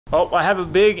Well, I have a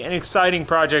big and exciting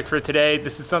project for today.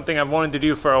 This is something I've wanted to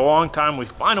do for a long time. We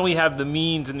finally have the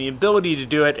means and the ability to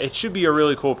do it. It should be a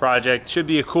really cool project. It should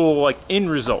be a cool end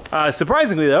result.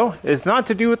 Surprisingly though, it's not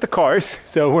to do with the cars.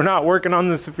 So we're not working on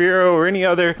the Zafiro or any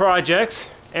other projects.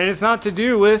 And it's not to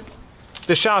do with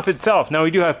the shop itself. Now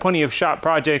we do have plenty of shop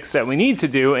projects that we need to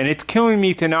do, and it's killing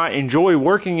me to not enjoy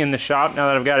working in the shop now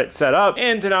that I've got it set up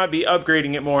and to not be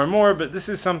upgrading it more and more. But this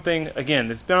is something, again,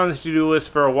 that's been on the to-do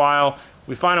list for a while.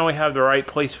 We finally have the right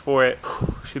place for it.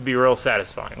 Should be real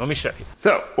satisfying. Let me show you.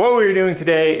 So what we're doing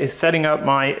today is setting up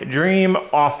my dream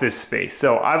office space.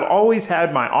 So I've always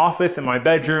had my office and my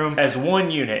bedroom as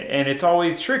one unit, and it's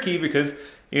always tricky because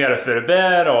you gotta fit a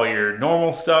bed, all your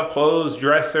normal stuff, clothes,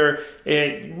 dresser.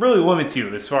 It really limits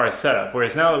you as far as setup.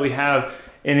 Whereas now that we have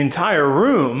an entire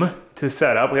room to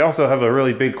set up, we also have a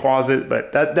really big closet,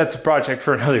 but that's a project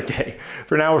for another day.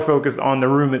 For now, we're focused on the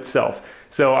room itself.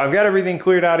 So I've got everything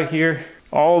cleared out of here.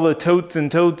 All the totes and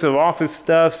totes of office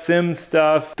stuff, sim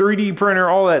stuff, 3D printer,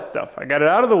 all that stuff. I got it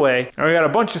out of the way. And we got a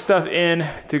bunch of stuff in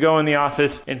to go in the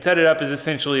office and set it up as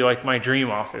essentially like my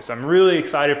dream office. I'm really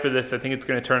excited for this. I think it's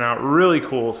gonna turn out really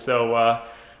cool. So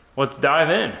let's dive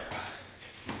in.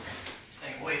 This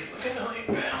thing weighs like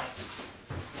 1,000,000 pounds.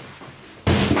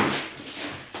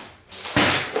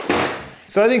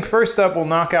 So I think first up, we'll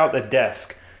knock out the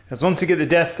desk. Because once we get the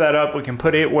desk set up, we can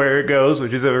put it where it goes,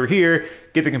 which is over here,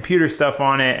 get the computer stuff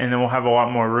on it, and then we'll have a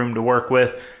lot more room to work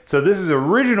with. So this is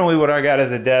originally what I got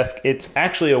as a desk. It's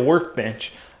actually a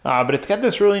workbench, but it's got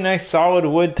this really nice solid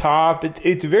wood top.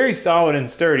 It's very solid and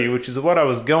sturdy, which is what I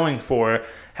was going for.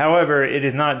 However, it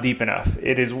is not deep enough.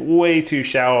 It is way too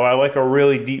shallow. I like a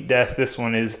really deep desk. This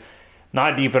one is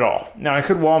not deep at all. Now I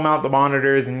could wall mount the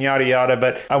monitors and yada yada,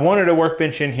 but I wanted a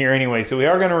workbench in here anyway, so we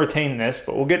are gonna retain this,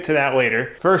 but we'll get to that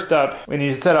later. First up, we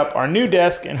need to set up our new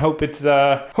desk and hope it's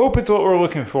what we're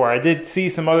looking for. I did see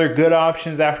some other good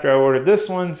options after I ordered this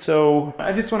one, so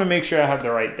I just wanna make sure I have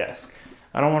the right desk.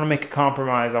 I don't wanna make a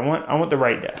compromise. I want the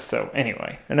right desk. So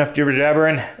anyway, enough jibber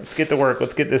jabbering. Let's get to work.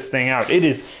 Let's get this thing out. It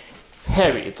is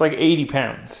heavy. It's like 80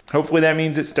 pounds. Hopefully that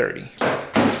means it's sturdy.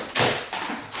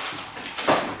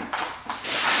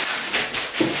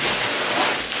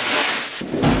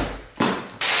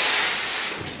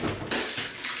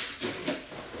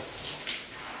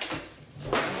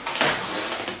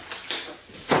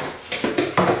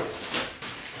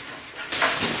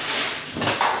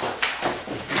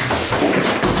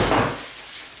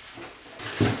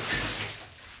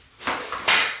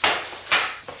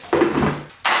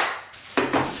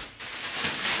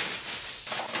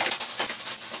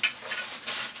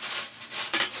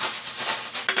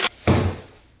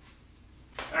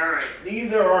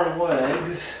 These are our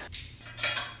legs.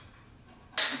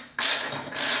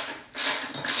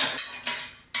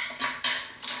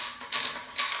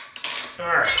 All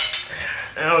right,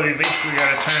 now we basically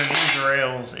got to turn these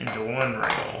rails into one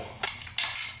rail.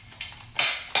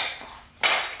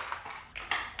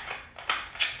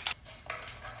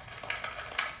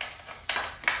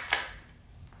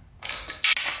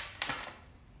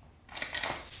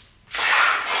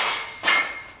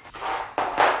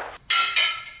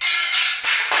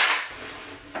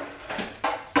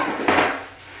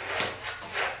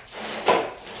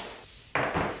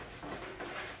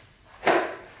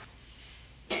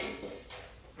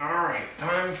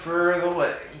 Time for the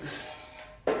legs.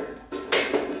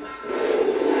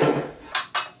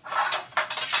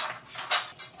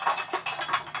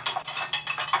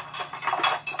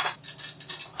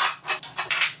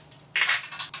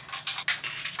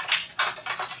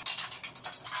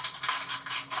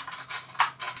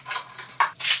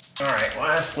 All right,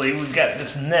 lastly, we've got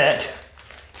this net,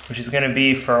 which is going to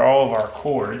be for all of our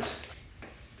cords.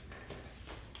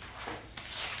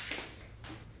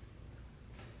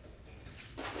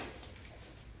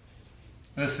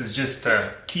 This is just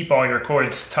to keep all your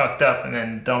cords tucked up and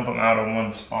then dump them out on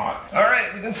one spot. All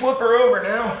right, we can flip her over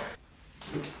now.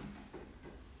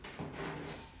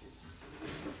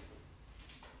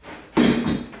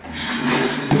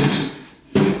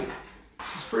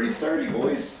 She's pretty sturdy,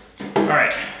 boys. All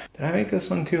right, did I make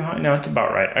this one too high? No, it's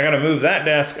about right. I gotta move that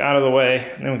desk out of the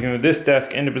way, and then we can move this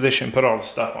desk into position and put all the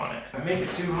stuff on it. Did I make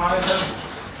it too high though?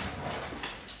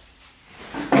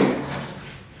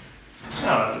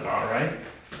 No, that's about right.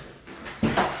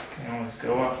 Can always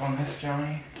go up on this,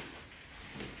 Johnny.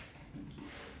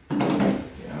 Yeah,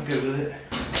 I'm good with it.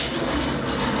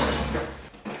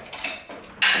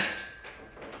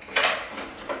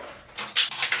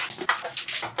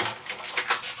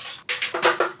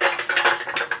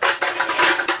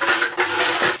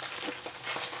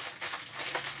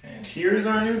 And here's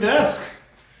our new desk.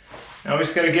 Now we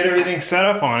just gotta get everything set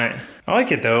up on it. I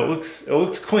like it though, it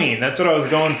looks clean. That's what I was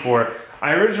going for.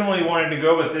 I originally wanted to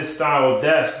go with this style of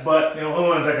desk, but the only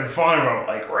ones I could find were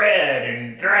like red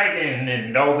and dragon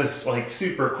and all this like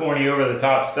super corny over the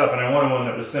top stuff, and I wanted one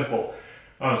that was simple.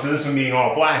 So this one being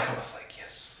all black, I was like,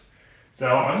 yes.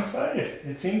 So I'm excited.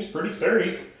 It seems pretty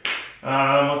sturdy.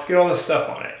 Let's get all this stuff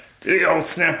on it. The old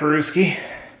Snapperooski.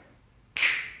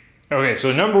 Okay,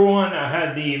 so number one, I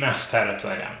had the mouse pad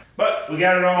upside down, but we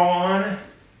got it all on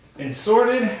and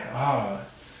sorted. Oh,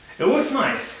 it looks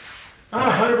nice. I'm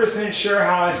not 100% sure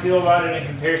how I feel about it in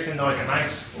comparison to like a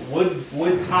nice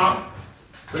wood top,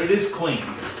 but it is clean.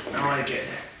 I like it.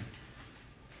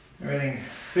 Everything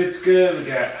fits good.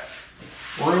 We got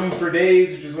room for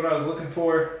days, which is what I was looking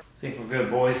for. I think we're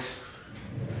good, boys.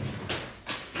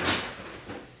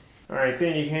 All right,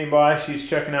 Sandy came by. She's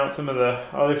checking out some of the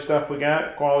other stuff we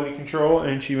got, quality control,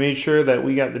 and she made sure that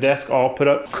we got the desk all put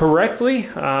up correctly.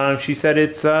 She said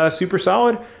it's super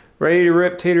solid. Ready to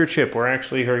rip tater chip were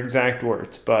actually her exact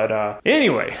words. But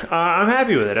anyway, I'm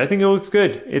happy with it. I think it looks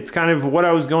good. It's kind of what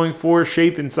I was going for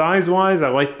shape and size wise. I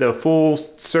like the full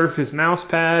surface mouse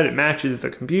pad. It matches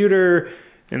the computer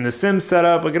and the sim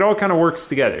setup. Like it all kind of works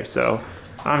together. So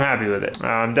I'm happy with it.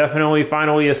 Definitely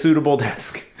finally a suitable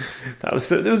desk. It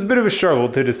was a bit of a struggle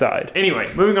to decide. Anyway,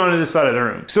 moving on to this side of the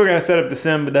room. Still gotta set up the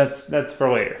sim, but that's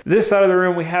for later. This side of the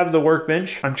room, we have the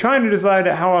workbench. I'm trying to decide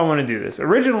how I want to do this.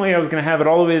 Originally, I was gonna have it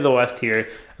all the way to the left here.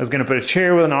 I was gonna put a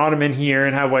chair with an ottoman here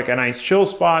and have like a nice chill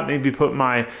spot. Maybe put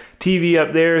my TV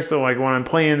up there, so like when I'm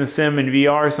playing the sim in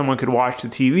VR, someone could watch the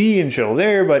TV and chill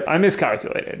there, but I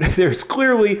miscalculated. There's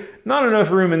clearly not enough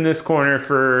room in this corner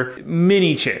for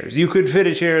mini chairs. You could fit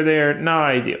a chair there, not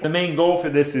ideal. The main goal for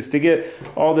this is to get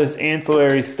all this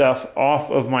ancillary stuff off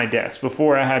of my desk.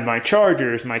 Before I had my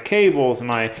chargers, my cables,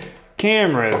 my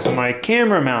cameras, my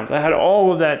camera mounts. I had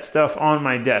all of that stuff on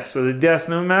my desk. So the desk,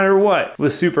 no matter what,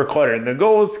 was super cluttered. The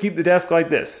goal is to keep the desk like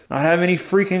this. Not have any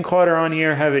freaking clutter on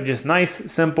here. Have it just nice,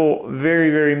 simple, very,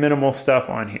 very minimal stuff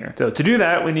on here. So to do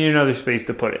that, we need another space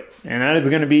to put it. And that is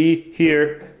going to be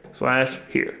here/here. So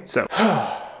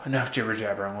enough jibber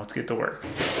jabbering. Let's get to work.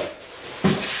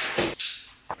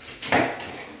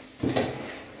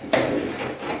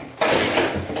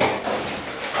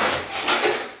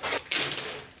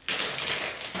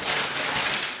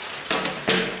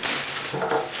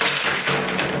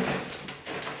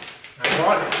 I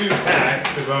bought 2 packs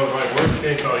because I was like, worst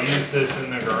case, I'll use this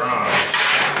in the garage.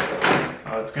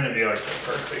 Oh, it's gonna be like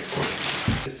the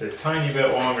perfect, just a tiny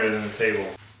bit longer than the table.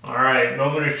 All right,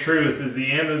 moment of truth. Is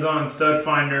the Amazon stud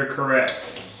finder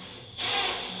correct?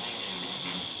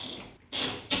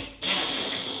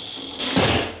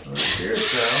 It appears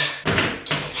so.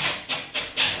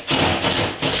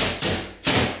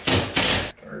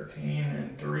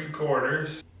 13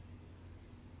 3/4.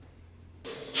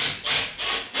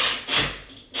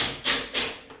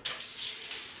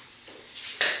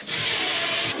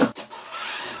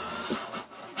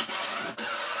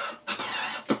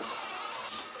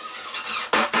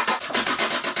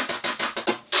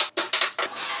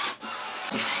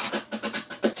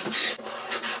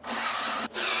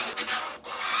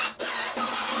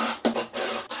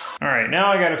 All right,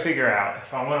 now I gotta figure out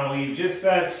if I wanna leave just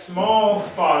that small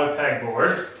spot of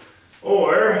pegboard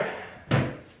or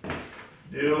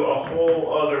do a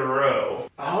whole other row.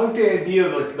 I like the idea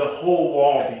of like the whole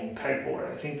wall being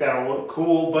pegboard. I think that'll look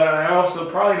cool, but I also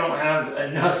probably don't have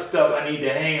enough stuff I need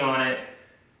to hang on it.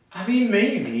 I mean,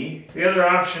 maybe. The other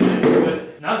option is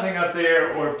put nothing up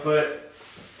there or put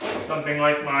something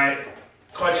like my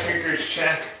clutch kickers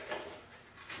check.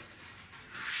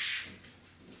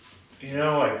 You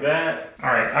know, like that. All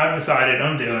right, I've decided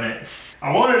I'm doing it.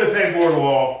 I wanted a pegboard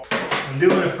wall. I'm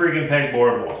doing a freaking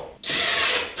pegboard wall.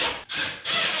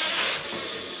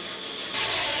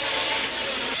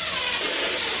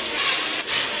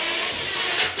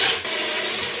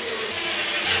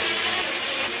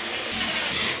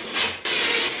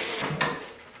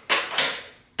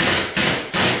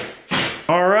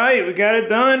 All right, we got it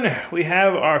done. We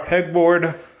have our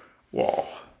pegboard wall.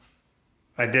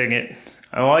 I dig it.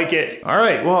 I like it. All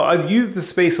right, well, I've used the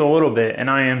space a little bit and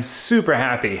I am super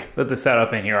happy with the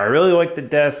setup in here. I really like the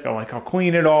desk. I like how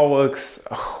clean it all looks.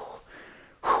 Oh.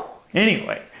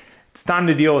 Anyway, it's time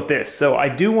to deal with this. So I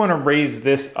do want to raise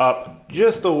this up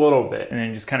just a little bit and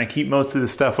then just kind of keep most of the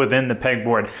stuff within the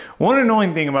pegboard. One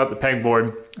annoying thing about the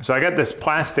pegboard, so I got this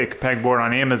plastic pegboard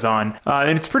on Amazon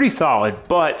and it's pretty solid,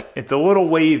 but it's a little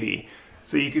wavy.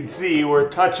 So you can see we're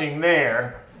touching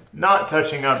there, not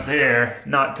touching up there,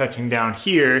 not touching down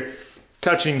here,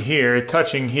 touching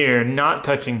here, not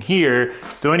touching here.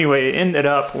 So anyway, it ended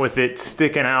up with it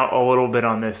sticking out a little bit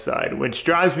on this side, which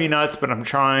drives me nuts, but I'm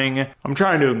trying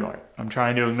to ignore it. I'm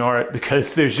trying to ignore it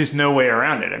because there's just no way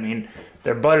around it. I mean,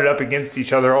 they're butted up against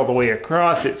each other all the way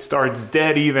across. It starts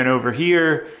dead even over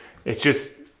here. It's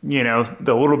just, you know,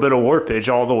 the little bit of warpage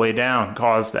all the way down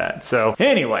caused that. So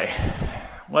anyway,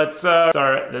 let's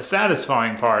start the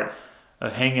satisfying part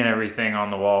of hanging everything on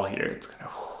the wall here. It's gonna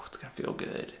feel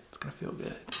good. It's gonna feel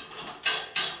good.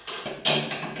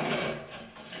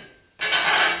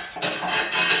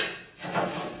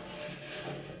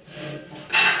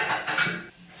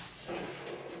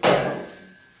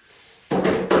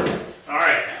 All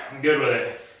right, I'm good with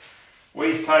it.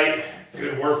 Waist height,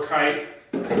 good work height.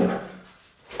 All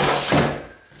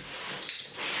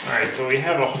right, so we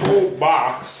have a whole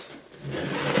box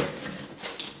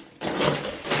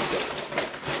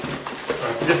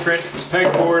of different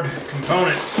pegboard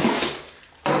components,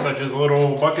 such as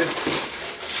little buckets,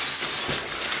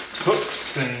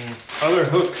 hooks, and other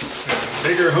hooks, and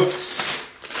bigger hooks.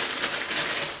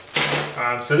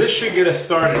 So this should get us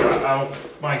started.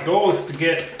 My goal is to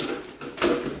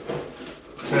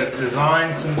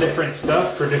design some different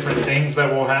stuff for different things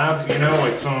that we'll have, you know,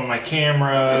 like some of my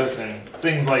cameras and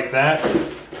things like that.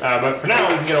 But for now,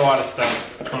 we can get a lot of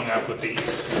stuff hung up with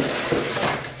these.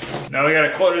 Now we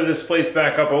gotta clutter this place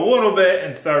back up a little bit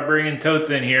and start bringing totes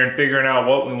in here and figuring out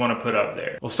what we wanna put up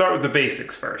there. We'll start with the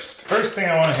basics first. First thing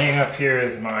I wanna hang up here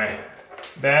is my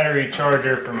battery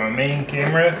charger for my main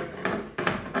camera.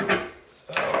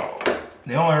 So,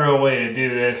 the only real way to do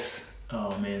this,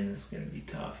 oh man, this is gonna be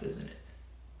tough, isn't it?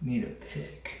 Need a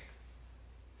pick.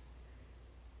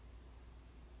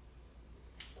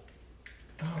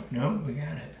 Oh, no, we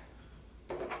got it.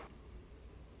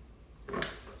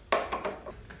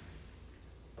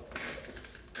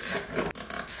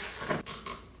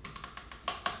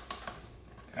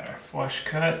 Got our flush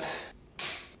cut.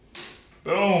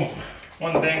 Boom.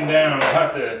 One thing down. I'll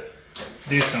have to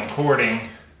do some cording.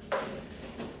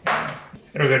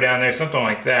 It'll go down there, something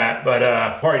like that.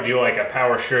 But probably do like a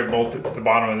power strip, bolt it to the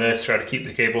bottom of this, try to keep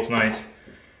the cables nice.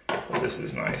 But this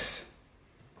is nice.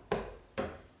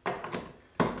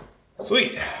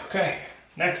 Sweet. Okay.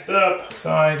 Next up,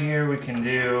 side here we can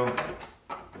do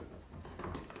a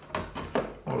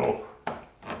little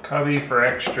cubby for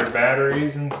extra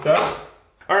batteries and stuff.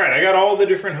 All right, I got all the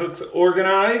different hooks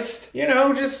organized, you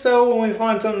know, just so when we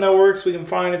find something that works, we can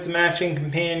find its matching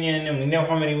companion and we know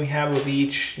how many we have of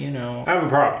each, you know. I have a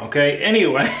problem, okay?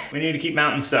 Anyway, we need to keep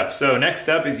mounting stuff. So next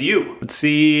up is you. Let's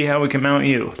see how we can mount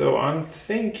you. So I'm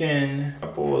thinking a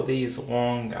couple of these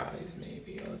long guys,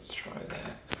 maybe. Let's try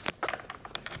that.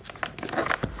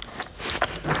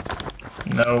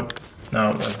 Nope.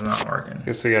 No, that's not working.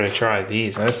 Guess we gotta try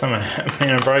these. This time,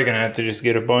 man, I'm probably gonna have to just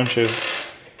get a bunch of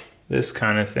this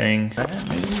kind of thing.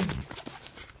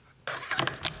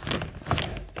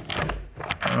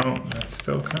 Oh, that's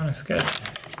still kind of sketchy.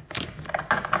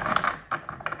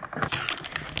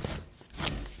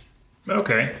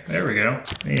 Okay, there we go.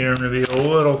 Need them to be a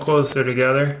little closer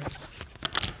together.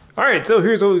 All right, so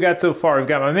here's what we've got so far. We've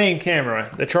got my main camera,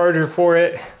 the charger for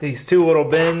it, these two little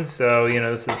bins. So, you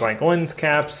know, this is like lens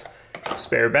caps,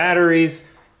 spare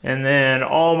batteries, and then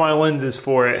all my lenses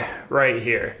for it right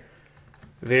here.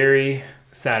 Very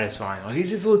satisfying. Like, it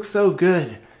just looks so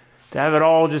good to have it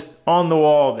all just on the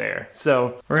wall there.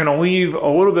 So we're gonna leave a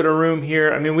little bit of room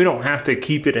here. I mean, we don't have to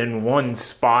keep it in one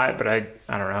spot, but I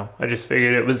don't know. I just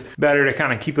figured it was better to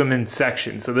kind of keep them in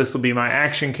sections. So this will be my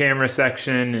action camera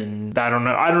section, and I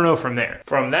don't know from there.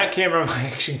 From that camera, my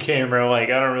action camera, like,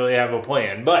 I don't really have a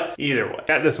plan, but either way,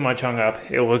 got this much hung up.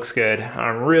 It looks good.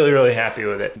 I'm really, really happy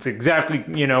with it. It's exactly,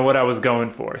 you know, what I was going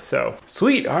for. So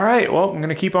sweet. All right, well, I'm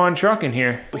gonna keep on trucking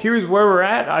here. Here's where we're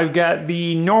at. I've got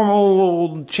the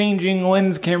normal changing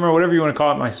lens camera, whatever you want to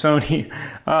call it, my Sony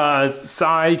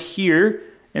side here.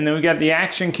 And then we got the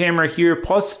action camera here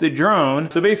plus the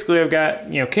drone. So basically I've got,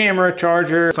 you know, camera,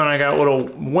 charger. So I got little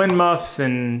wind muffs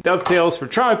and dovetails for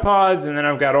tripods. And then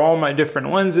I've got all my different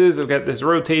lenses. I've got this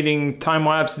rotating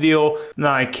time-lapse deal.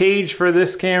 My cage for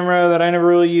this camera that I never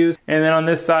really use. And then on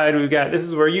this side we've got, this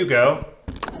is where you go.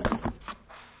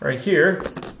 Right here.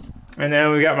 And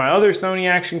then we got my other Sony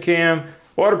action cam,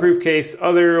 waterproof case,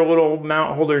 other little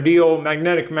mount holder deal,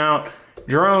 magnetic mount,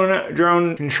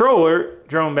 drone controller,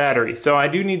 drone battery. So I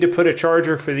do need to put a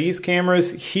charger for these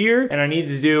cameras here, and I need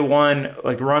to do one,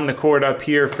 like, run the cord up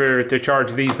here to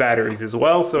charge these batteries as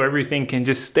well, so everything can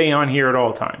just stay on here at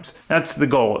all times. That's the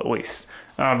goal, at least.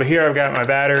 But here I've got my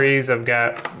batteries, I've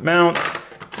got mounts,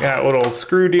 got little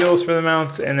screw deals for the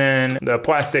mounts, and then the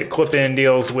plastic clip-in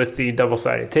deals with the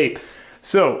double-sided tape.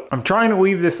 So I'm trying to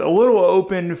leave this a little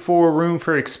open for room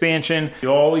for expansion.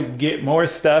 You'll always get more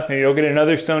stuff. Maybe I'll get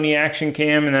another Sony action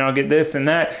cam, and then I'll get this and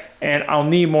that, and I'll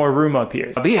need more room up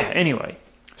here. But yeah, anyway,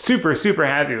 super, super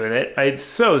happy with it. It's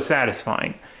so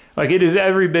satisfying. Like, it is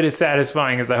every bit as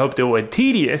satisfying as I hoped it would.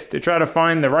 Tedious to try to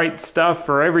find the right stuff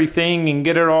for everything and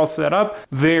get it all set up.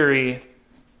 Very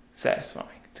satisfying.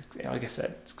 Like I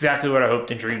said, it's exactly what I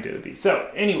hoped and dreamed it would be. So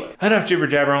anyway, enough jibber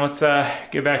jabber, and let's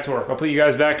get back to work. I'll put you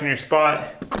guys back in your spot.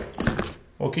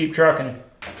 We'll keep trucking.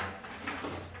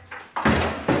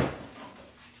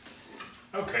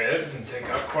 Okay, that doesn't take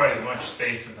up quite as much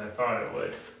space as I thought it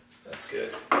would. That's good.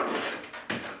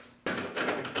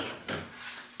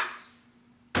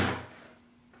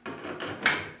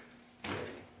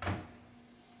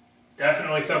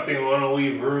 Definitely something we want to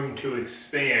leave room to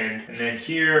expand. And then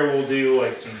here we'll do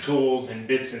like some tools and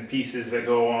bits and pieces that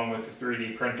go along with the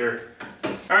 3D printer.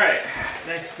 All right,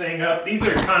 next thing up. These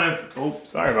are kind of, oh,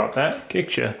 sorry about that,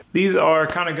 kicked you. These are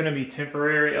kind of gonna be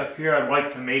temporary up here. I'd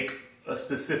like to make a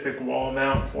specific wall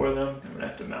mount for them. I'm gonna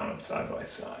have to mount them side by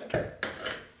side.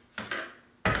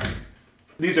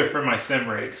 These are for my sim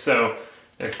rig, so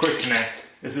they're quick connect.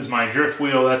 This is my drift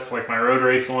wheel, that's like my road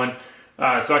race one.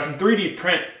 So I can 3D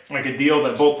print like a deal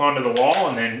that bolts onto the wall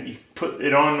and then you put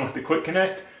it on with the quick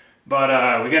connect.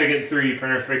 But we gotta get the 3D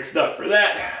printer fixed up for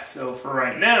that. So for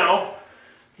right now,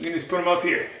 we can just put them up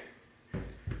here.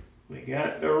 We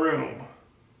got the room.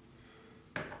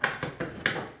 Put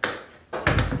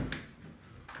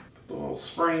the little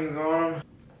springs on them.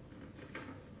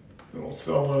 Little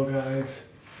solo guys.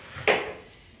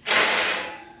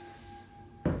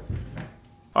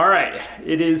 All right,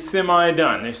 it is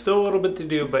semi-done. There's still a little bit to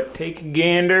do, but take a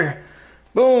gander.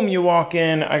 Boom, you walk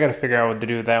in. I gotta figure out what to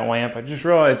do with that lamp. I just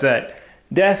realized that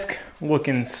desk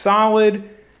looking solid.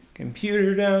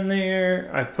 Computer down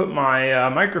there. I put my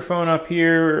microphone up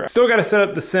here. Still gotta set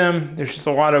up the sim. There's just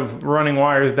a lot of running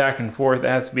wires back and forth that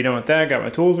has to be done with that. Got my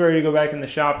tools ready to go back in the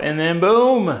shop, and then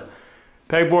boom!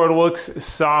 Pegboard looks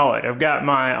solid. I've got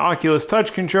my Oculus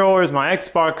Touch controllers, my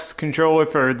Xbox controller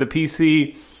for the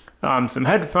PC, some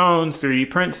headphones,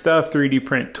 3D print stuff, 3D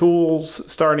print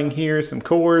tools starting here, some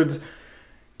cords,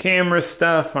 camera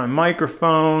stuff, my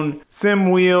microphone, sim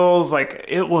wheels. Like,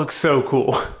 it looks so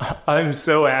cool. I'm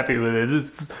so happy with it.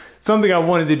 This is something I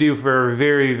wanted to do for a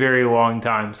very, very long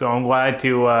time. So I'm glad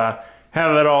to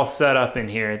have it all set up in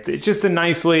here. It's just a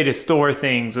nice way to store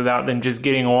things without them just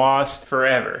getting lost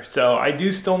forever. So I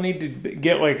do still need to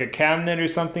get like a cabinet or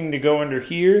something to go under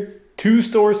here to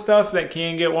store stuff that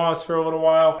can get lost for a little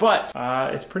while, but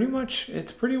it's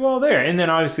pretty well there. And then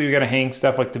obviously we gotta hang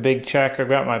stuff like the big check. I've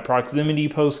got my proximity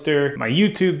poster. My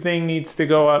YouTube thing needs to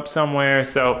go up somewhere.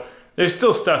 So there's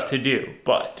still stuff to do,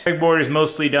 but pegboard is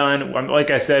mostly done. Like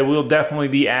I said, we'll definitely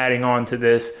be adding on to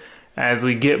this as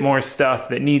we get more stuff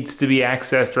that needs to be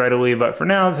accessed right away. But for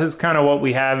now, this is kind of what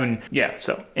we have. And yeah,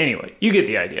 so anyway, you get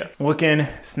the idea. Looking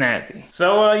snazzy.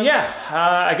 So yeah,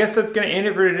 I guess that's gonna end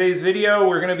it for today's video.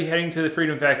 We're gonna be heading to the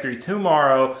Freedom Factory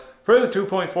tomorrow for the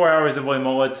 2.4 hours of Boy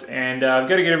Mullets. And I've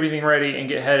gotta get everything ready and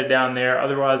get headed down there.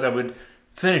 Otherwise I would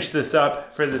finish this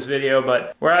up for this video,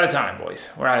 but we're out of time,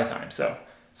 boys. We're out of time. So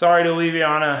sorry to leave you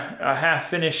on a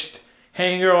half-finished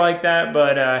hanger like that,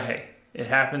 but hey, it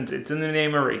happens. It's in the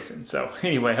name of racing. So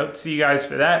anyway, hope to see you guys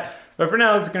for that. But for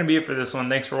now, that's going to be it for this one.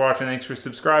 Thanks for watching. Thanks for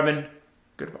subscribing.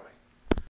 Goodbye.